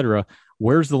cetera, et cetera.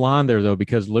 Where's the line there, though?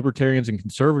 Because libertarians and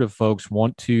conservative folks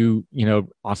want to,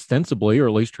 ostensibly, or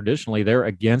at least traditionally, they're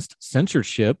against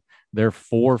censorship. They're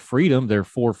for freedom. They're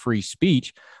for free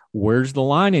speech. Where's the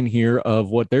line in here of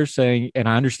what they're saying? And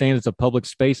I understand it's a public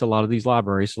space, a lot of these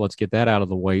libraries. So let's get that out of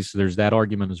the way. So there's that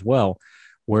argument as well.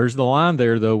 Where's the line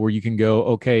there, though, where you can go,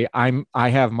 okay, I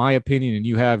have my opinion and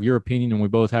you have your opinion and we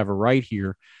both have a right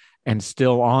here, and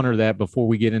still honor that before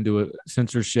we get into a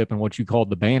censorship and what you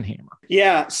called the ban hammer?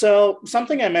 Yeah. So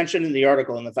something I mentioned in the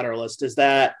article in the Federalist is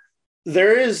that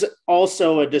there is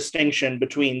also a distinction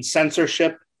between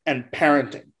censorship and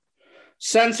parenting.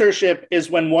 Censorship is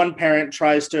when one parent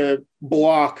tries to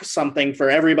block something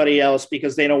for everybody else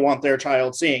because they don't want their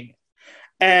child seeing it.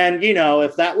 And,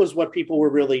 if that was what people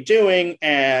were really doing,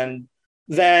 and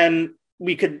then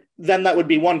that would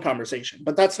be one conversation.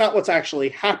 But that's not what's actually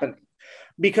happening,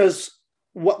 because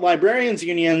what librarians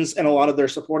unions and a lot of their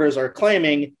supporters are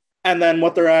claiming, and then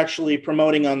what they're actually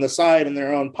promoting on the side in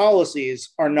their own policies,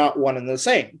 are not one and the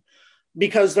same,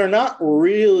 because they're not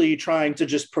really trying to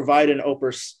just provide an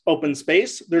open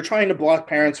space. They're trying to block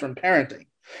parents from parenting.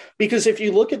 Because if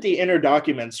you look at the inner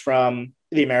documents from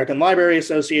the American Library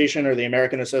Association or the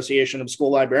American Association of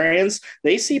School Librarians,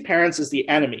 they see parents as the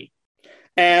enemy.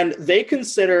 And they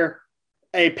consider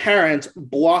a parent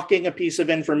blocking a piece of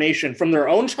information from their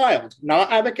own child,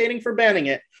 not advocating for banning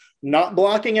it, not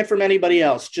blocking it from anybody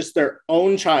else, just their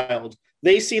own child.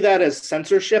 They see that as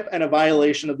censorship and a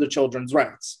violation of the children's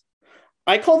rights.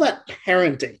 I call that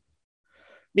parenting.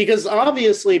 Because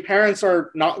obviously parents are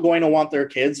not going to want their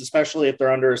kids, especially if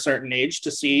they're under a certain age,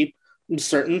 to see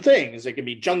certain things. It can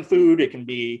be junk food, it can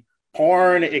be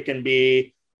porn, it can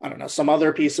be, some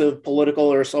other piece of political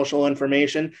or social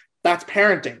information. That's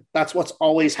parenting. That's what's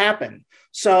always happened.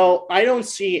 So I don't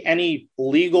see any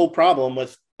legal problem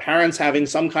with parents having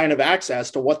some kind of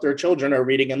access to what their children are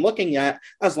reading and looking at,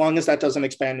 as long as that doesn't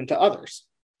expand into others.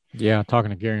 Yeah,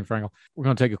 talking to Gary and Frankel. We're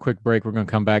going to take a quick break. We're going to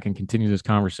come back and continue this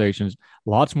conversation.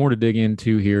 Lots more to dig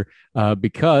into here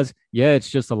because, it's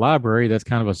just a library that's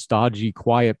kind of a stodgy,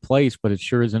 quiet place, but it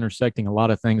sure is intersecting a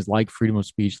lot of things like freedom of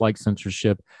speech, like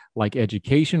censorship, like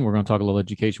education. We're going to talk a little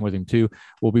education with him, too.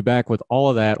 We'll be back with all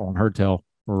of that on Heard Tell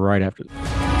right after this.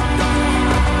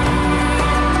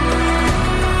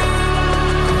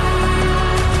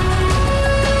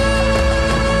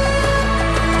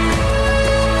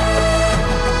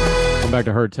 Back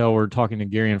to Heard Tell. We're talking to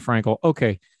Gary and Frankel.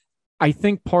 Okay, I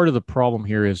think part of the problem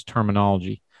here is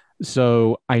terminology.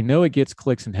 So I know it gets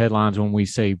clicks and headlines when we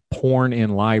say porn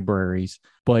in libraries,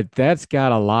 but that's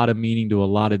got a lot of meaning to a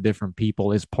lot of different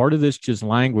people. Is part of this just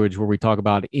language where we talk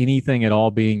about anything at all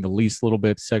being the least little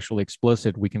bit sexually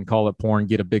explicit? We can call it porn,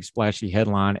 get a big splashy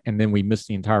headline, and then we miss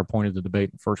the entire point of the debate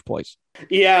in the first place.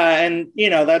 Yeah. And,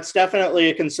 that's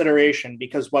definitely a consideration,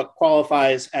 because what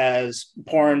qualifies as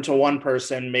porn to one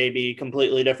person may be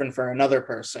completely different for another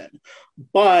person.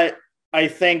 But I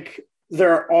think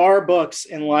there are books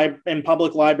in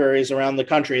public libraries around the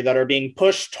country that are being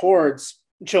pushed towards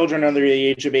children under the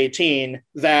age of 18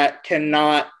 that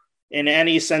cannot, in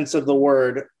any sense of the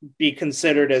word, be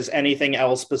considered as anything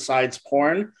else besides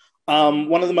porn.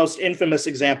 One of the most infamous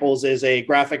examples is a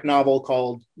graphic novel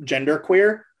called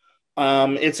Genderqueer.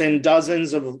 It's in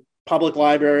dozens of public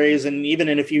libraries and even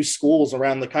in a few schools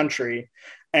around the country.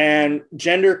 And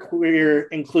Genderqueer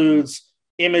includes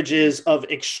images of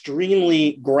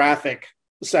extremely graphic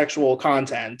sexual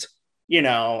content,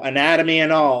 anatomy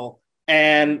and all.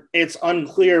 And it's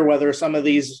unclear whether some of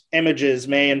these images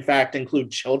may in fact include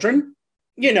children.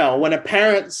 When a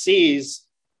parent sees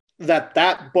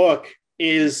that book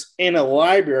is in a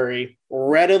library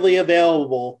readily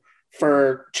available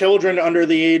for children under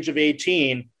the age of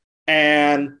 18,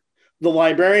 and the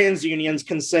librarians unions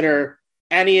consider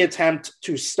any attempt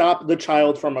to stop the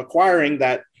child from acquiring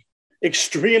that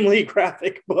extremely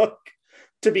graphic book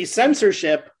to be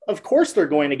censorship, of course they're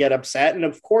going to get upset, and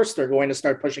of course they're going to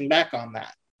start pushing back on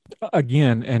that.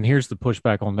 Again, and here's the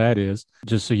pushback on that is,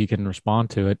 just so you can respond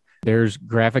to it, there's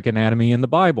graphic anatomy in the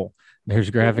Bible.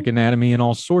 There's graphic anatomy in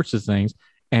all sorts of things.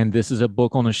 And this is a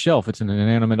book on a shelf. It's an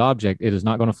inanimate object. It is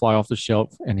not going to fly off the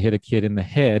shelf and hit a kid in the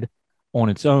head on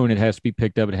its own. It has to be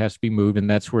picked up. It has to be moved. And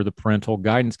that's where the parental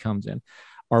guidance comes in.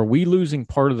 Are we losing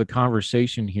part of the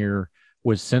conversation here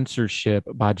with censorship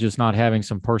by just not having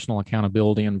some personal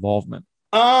accountability involvement?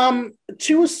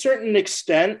 To a certain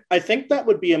extent, I think that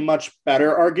would be a much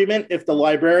better argument if the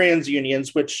librarians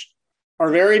unions, which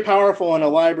are very powerful in a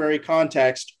library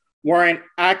context, weren't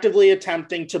actively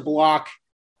attempting to block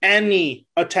any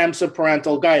attempts of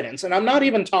parental guidance. And I'm not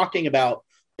even talking about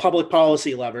public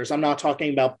policy levers. I'm not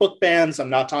talking about book bans.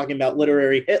 I'm not talking about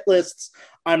literary hit lists.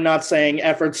 I'm not saying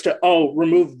efforts to,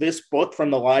 remove this book from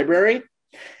the library.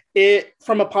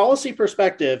 From a policy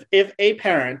perspective, if a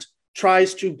parent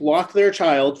tries to block their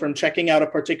child from checking out a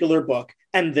particular book,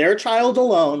 and their child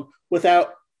alone,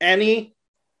 without any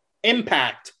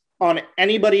impact on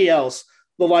anybody else,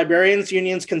 the librarians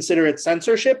unions consider it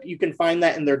censorship. You can find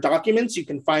that in their documents. You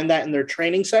can find that in their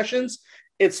training sessions.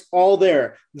 It's all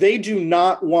there. They do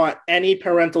not want any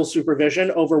parental supervision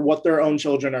over what their own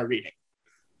children are reading.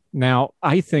 Now,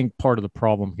 I think part of the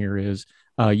problem here is,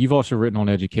 you've also written on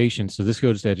education, so this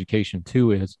goes to education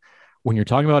too, is when you're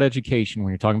talking about education, when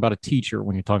you're talking about a teacher,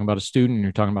 when you're talking about a student, and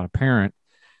you're talking about a parent,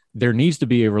 there needs to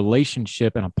be a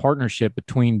relationship and a partnership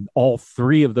between all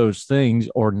three of those things,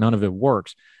 or none of it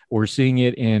works. We're seeing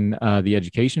it in the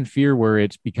education sphere where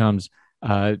it becomes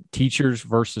teachers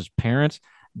versus parents.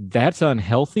 That's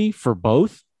unhealthy for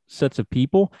both sets of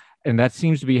people, and that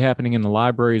seems to be happening in the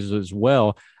libraries as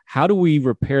well. How do we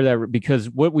repair that? Because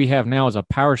what we have now is a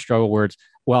power struggle where it's,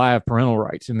 well, I have parental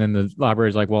rights. And then the library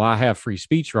is like, well, I have free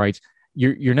speech rights.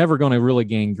 You're never going to really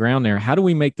gain ground there. How do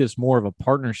we make this more of a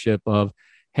partnership of,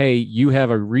 hey, you have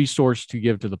a resource to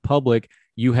give to the public.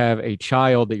 You have a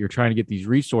child that you're trying to get these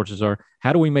resources are.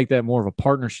 How do we make that more of a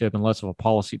partnership and less of a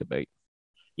policy debate?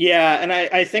 Yeah, and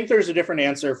I think there's a different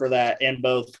answer for that in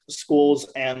both schools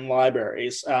and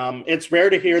libraries. It's rare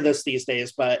to hear this these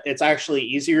days, but it's actually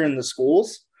easier in the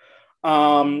schools.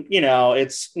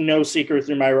 It's no secret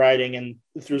through my writing and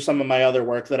through some of my other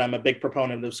work that I'm a big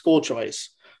proponent of school choice.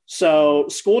 So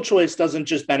school choice doesn't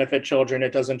just benefit children.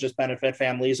 It doesn't just benefit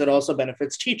families. It also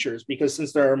benefits teachers, because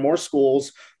since there are more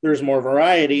schools, there's more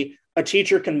variety. A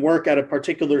teacher can work at a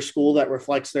particular school that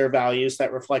reflects their values,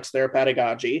 that reflects their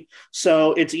pedagogy.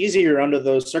 So it's easier under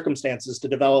those circumstances to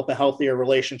develop a healthier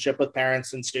relationship with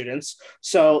parents and students.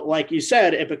 So like you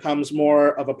said, it becomes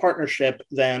more of a partnership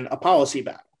than a policy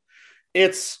battle.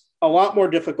 It's a lot more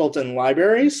difficult in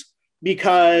libraries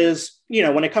because,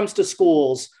 when it comes to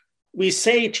schools, we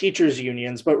say teachers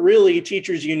unions, but really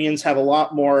teachers unions have a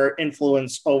lot more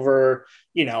influence over,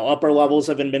 upper levels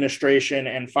of administration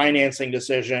and financing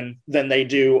decision than they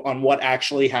do on what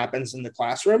actually happens in the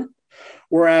classroom.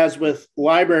 Whereas with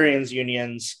librarians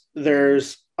unions,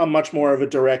 there's a much more of a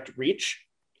direct reach.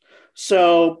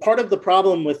 So part of the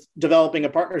problem with developing a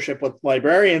partnership with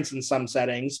librarians in some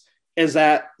settings is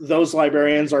that those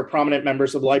librarians are prominent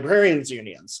members of librarians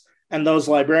unions. And those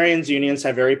librarians unions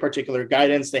have very particular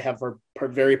guidance. They have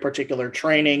very particular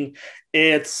training.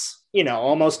 It's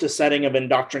almost a setting of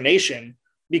indoctrination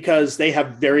because they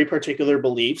have very particular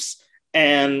beliefs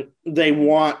and they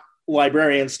want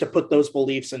librarians to put those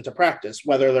beliefs into practice,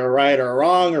 whether they're right or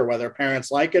wrong, or whether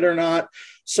parents like it or not.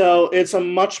 So it's a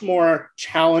much more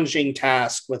challenging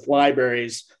task with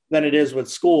libraries than it is with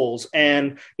schools.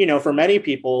 And, for many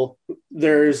people,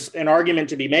 there's an argument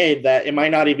to be made that it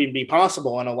might not even be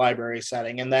possible in a library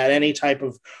setting, and that any type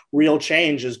of real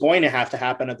change is going to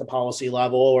happen at the policy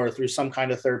level or through some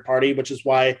kind of third party, which is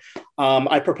why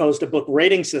I proposed a book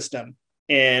rating system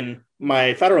in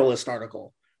my Federalist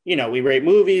article. We rate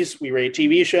movies, we rate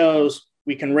TV shows,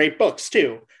 we can rate books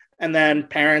too. And then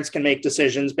parents can make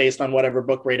decisions based on whatever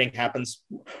book rating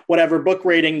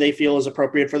they feel is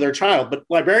appropriate for their child. But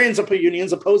librarians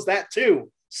unions oppose that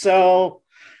too. So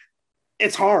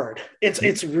it's hard.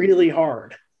 It's really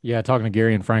hard. Yeah, talking to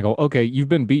Gary and Frankel. Okay, you've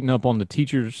been beating up on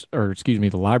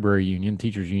the library union,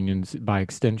 teachers unions by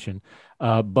extension.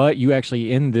 But you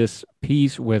actually end this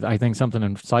piece with, I think, something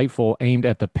insightful aimed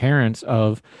at the parents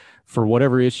for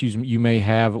whatever issues you may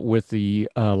have with the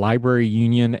library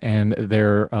union and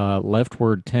their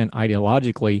leftward tent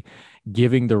ideologically,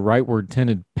 giving the rightward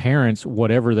tented parents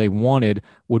whatever they wanted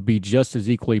would be just as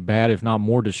equally bad, if not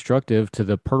more destructive, to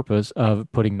the purpose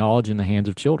of putting knowledge in the hands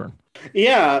of children.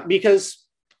 Yeah, because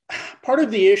part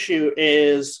of the issue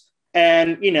is,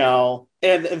 and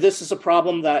this is a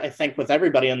problem that I think with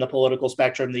everybody on the political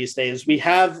spectrum these days, we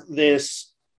have this,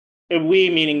 we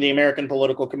meaning the American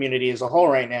political community as a whole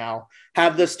right now,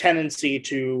 have this tendency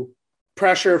to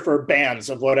pressure for bans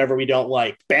of whatever we don't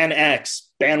like. Ban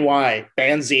X, ban Y,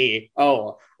 ban Z.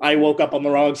 Oh, I woke up on the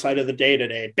wrong side of the day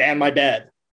today. Ban my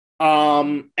bed.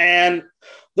 And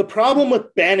the problem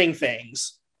with banning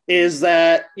things is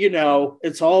that,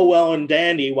 it's all well and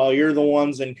dandy while you're the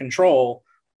ones in control,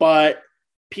 but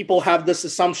people have this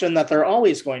assumption that they're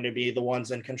always going to be the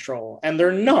ones in control, and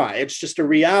they're not. It's just a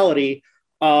reality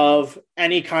of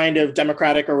any kind of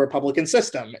democratic or Republican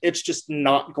system. It's just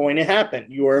not going to happen.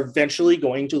 You are eventually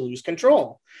going to lose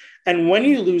control. And when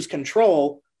you lose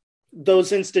control,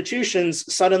 those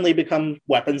institutions suddenly become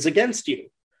weapons against you.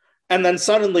 And then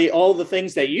suddenly all the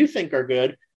things that you think are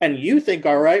good and you think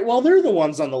are right, well, they're the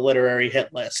ones on the literary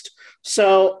hit list.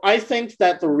 So I think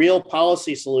that the real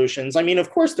policy solutions, of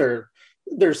course,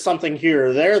 there's something here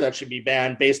or there that should be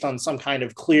banned based on some kind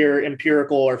of clear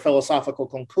empirical or philosophical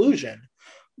conclusion.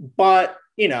 But,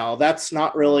 that's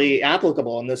not really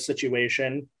applicable in this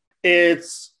situation.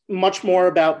 It's much more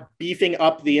about beefing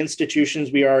up the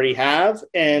institutions we already have,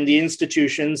 and the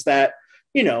institutions that,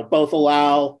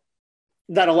 allow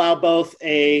both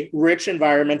a rich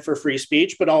environment for free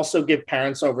speech, but also give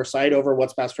parents oversight over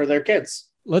what's best for their kids.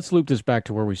 Let's loop this back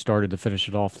to where we started to finish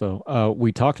it off, though.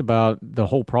 We talked about the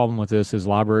whole problem with this is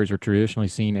libraries are traditionally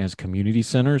seen as community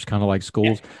centers, kind of like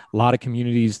schools. Yeah. A lot of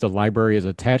communities, the library is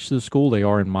attached to the school. They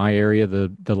are in my area.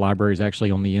 The library is actually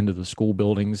on the end of the school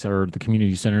buildings or the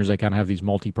community centers. They kind of have these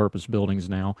multi-purpose buildings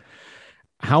now.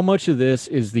 How much of this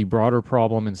is the broader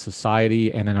problem in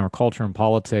society and in our culture and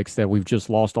politics that we've just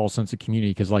lost all sense of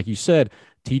community? Because like you said,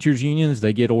 teachers unions,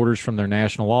 they get orders from their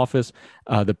national office.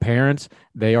 The parents,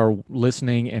 they are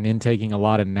listening and intaking a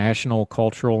lot of national,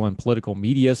 cultural, and political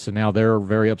media. So now they're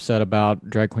very upset about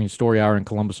Drag Queen Story Hour in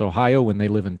Columbus, Ohio, when they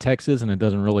live in Texas, and it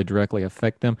doesn't really directly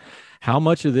affect them. How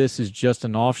much of this is just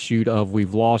an offshoot of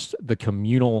we've lost the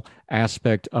communal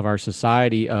aspect of our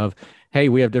society of, hey,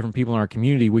 we have different people in our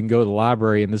community. We can go to the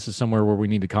library, and this is somewhere where we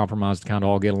need to compromise to kind of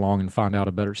all get along and find out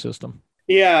a better system.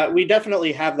 Yeah, we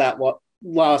definitely have that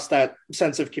lost that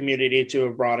sense of community to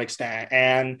a broad extent.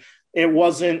 And there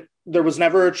was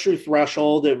never a true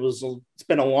threshold. It's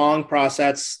been a long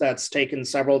process that's taken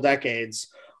several decades.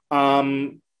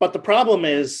 But the problem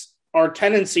is our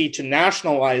tendency to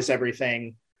nationalize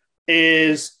everything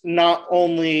is not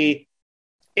only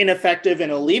ineffective in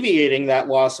alleviating that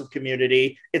loss of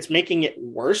community, it's making it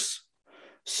worse.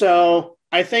 So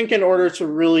I think in order to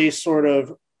really sort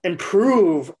of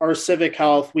improve our civic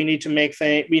health, we need to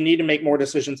make more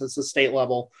decisions at the state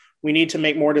level. We need to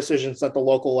make more decisions at the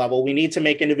local level. We need to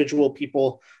make individual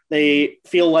people, they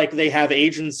feel like they have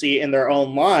agency in their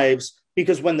own lives,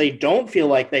 because when they don't feel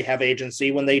like they have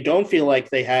agency, when they don't feel like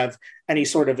they have any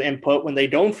sort of input, when they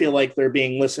don't feel like they're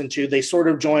being listened to, they sort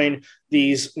of join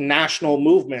these national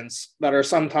movements that are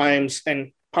sometimes,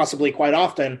 and possibly quite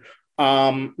often,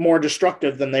 more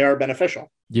destructive than they are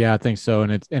beneficial. Yeah, I think so.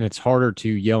 And it's harder to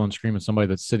yell and scream at somebody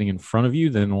that's sitting in front of you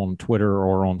than on Twitter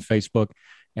or on Facebook.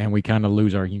 And we kind of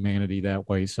lose our humanity that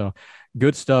way. So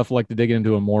good stuff. Like to dig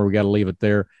into it more. We got to leave it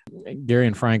there. Gary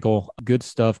and Frankel, good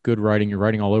stuff, good writing. You're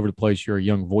writing all over the place. You're a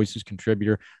Young Voices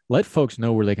contributor. Let folks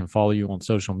know where they can follow you on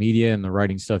social media and the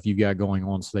writing stuff you got going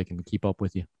on so they can keep up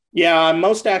with you. Yeah, I'm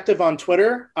most active on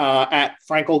Twitter at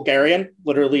Frankelgarian,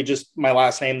 literally just my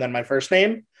last name, then my first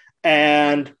name.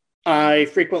 And I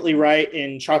frequently write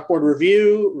in Chalkboard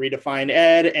Review, Redefine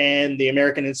Ed, and the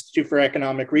American Institute for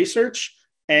Economic Research.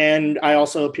 And I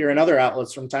also appear in other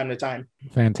outlets from time to time.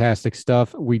 Fantastic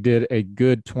stuff. We did a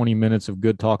good 20 minutes of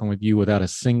good talking with you without a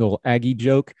single Aggie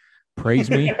joke. Praise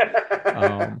me.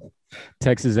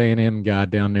 Texas A&M guy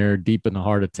down there deep in the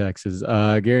heart of Texas.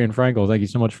 Gary and Frankel, thank you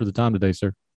so much for the time today,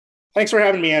 sir. Thanks for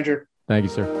having me, Andrew. Thank you,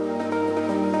 sir.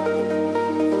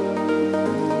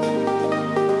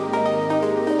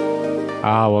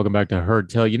 Welcome back to Heard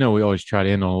Tell. You know, we always try to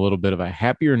end on a little bit of a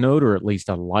happier note, or at least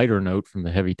a lighter note from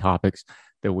the heavy topics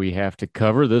that we have to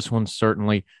cover. This one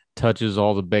certainly touches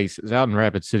all the bases. Out in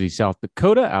Rapid City, South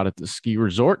Dakota, out at the ski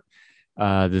resort.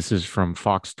 This is from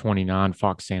Fox 29,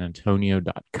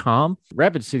 foxsanantonio.com.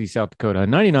 Rapid City, South Dakota, a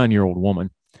 99-year-old woman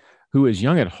who is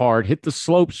young at heart, hit the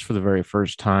slopes for the very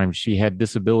first time. She had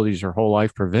disabilities her whole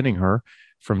life preventing her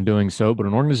from doing so, but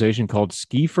an organization called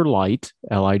Ski for Light,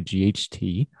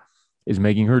 L-I-G-H-T, is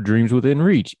making her dreams within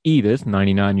reach. Edith,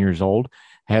 99 years old,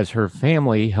 has her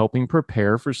family helping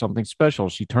prepare for something special.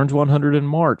 She turns 100 in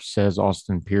March, says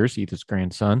Austin Pierce, Edith's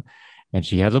grandson, and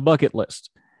she has a bucket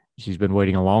list. She's been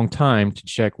waiting a long time to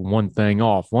check one thing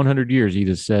off. 100 years,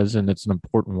 Edith says, and it's an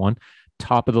important one.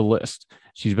 Top of the list.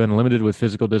 She's been limited with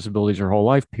physical disabilities her whole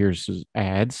life, Pierce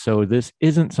adds, so this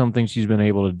isn't something she's been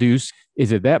able to do.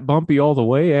 Is it that bumpy all the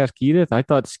way? Asked Edith. I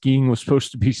thought skiing was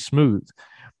supposed to be smooth.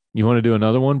 You want to do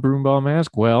another one, Broombaum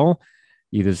asked? Well,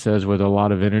 Edith says with a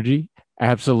lot of energy,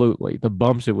 absolutely. The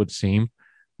bumps, it would seem,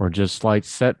 were just slight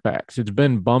setbacks. It's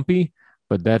been bumpy,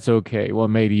 but that's okay. What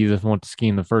made Edith want to ski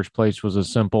in the first place was a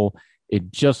simple,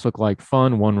 it just looked like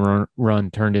fun. One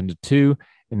run turned into two.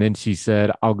 And then she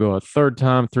said, I'll go a third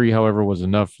time. 3, however, was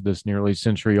enough for this nearly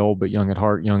century-old but young at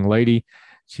heart young lady.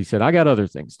 She said, I got other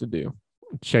things to do.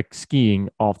 Check skiing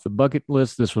off the bucket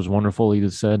list. This was wonderful,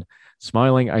 Edith said,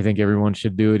 smiling. I think everyone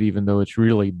should do it, even though it's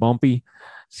really bumpy.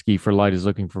 Ski for Light is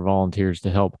looking for volunteers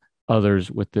to help others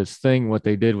with this thing. What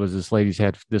they did was this lady's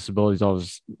had disabilities all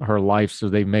her life, so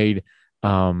they made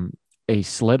a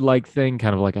sled-like thing,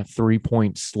 kind of like a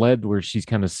 3-point sled where she's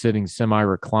kind of sitting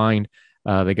semi-reclined.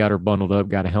 They got her bundled up,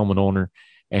 got a helmet on her,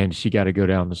 and she got to go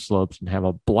down the slopes and have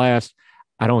a blast.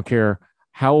 I don't care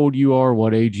how old you are,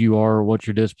 what age you are, or what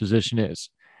your disposition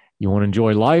is. You want to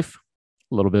enjoy life?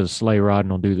 A little bit of sleigh riding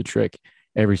will do the trick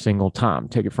every single time.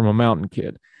 Take it from a mountain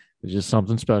kid. There's just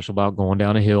something special about going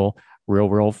down a hill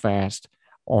real fast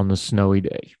on the snowy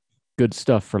day. Good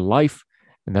stuff for life.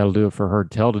 And that'll do it for Heard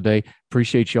Tell today.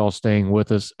 Appreciate y'all staying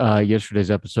with us.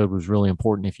 Yesterday's episode was really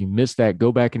important. If you missed that,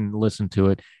 go back and listen to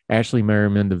it. Ashley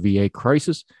Merriman, the VA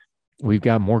crisis. We've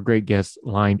got more great guests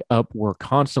lined up. We're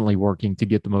constantly working to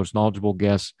get the most knowledgeable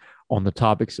guests on the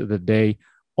topics of the day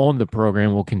on the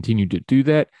program. We'll continue to do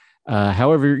that.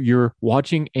 However, you're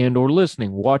watching and or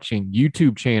listening, watching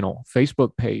YouTube channel,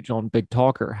 Facebook page on Big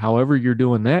Talker, however you're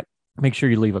doing that, make sure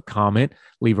you leave a comment,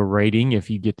 leave a rating. If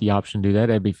you get the option to do that,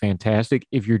 that'd be fantastic.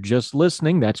 If you're just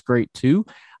listening, that's great too.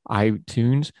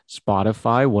 iTunes,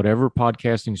 Spotify, whatever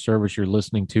podcasting service you're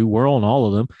listening to, we're on all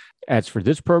of them. As for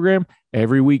this program,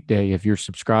 every weekday, if you're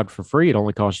subscribed for free, it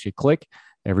only costs you a click.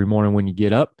 Every morning when you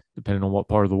get up, depending on what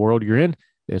part of the world you're in,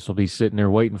 this will be sitting there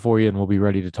waiting for you, and we'll be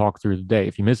ready to talk through the day.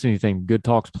 If you miss anything, Good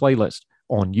Talks playlist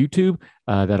on YouTube.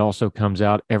 That also comes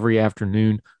out every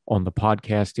afternoon on the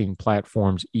podcasting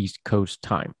platforms East Coast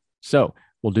time. So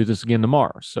we'll do this again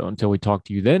tomorrow. So until we talk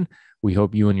to you then, we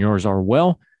hope you and yours are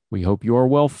well. We hope you are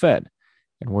well fed.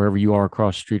 And wherever you are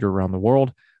across the street or around the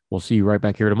world, we'll see you right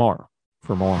back here tomorrow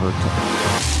for more Heard Tell.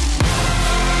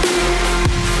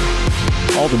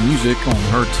 All the music on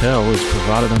Heard Tell is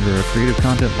provided under a Creative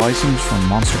Content license from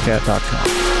monstercat.com.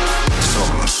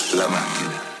 Somos la máquina.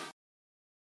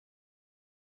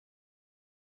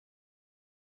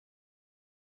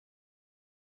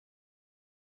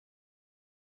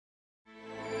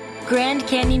 Grand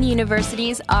Canyon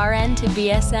University's RN to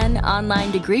BSN online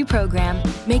degree program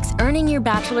makes earning your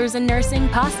bachelor's in nursing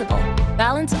possible.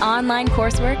 Balance online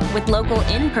coursework with local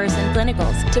in-person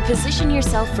clinicals to position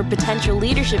yourself for potential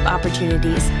leadership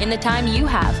opportunities in the time you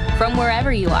have from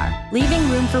wherever you are, leaving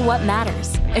room for what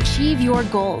matters. Achieve your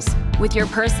goals with your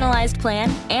personalized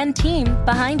plan and team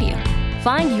behind you.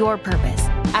 Find your purpose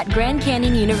at Grand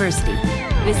Canyon University.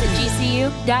 Visit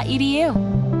gcu.edu.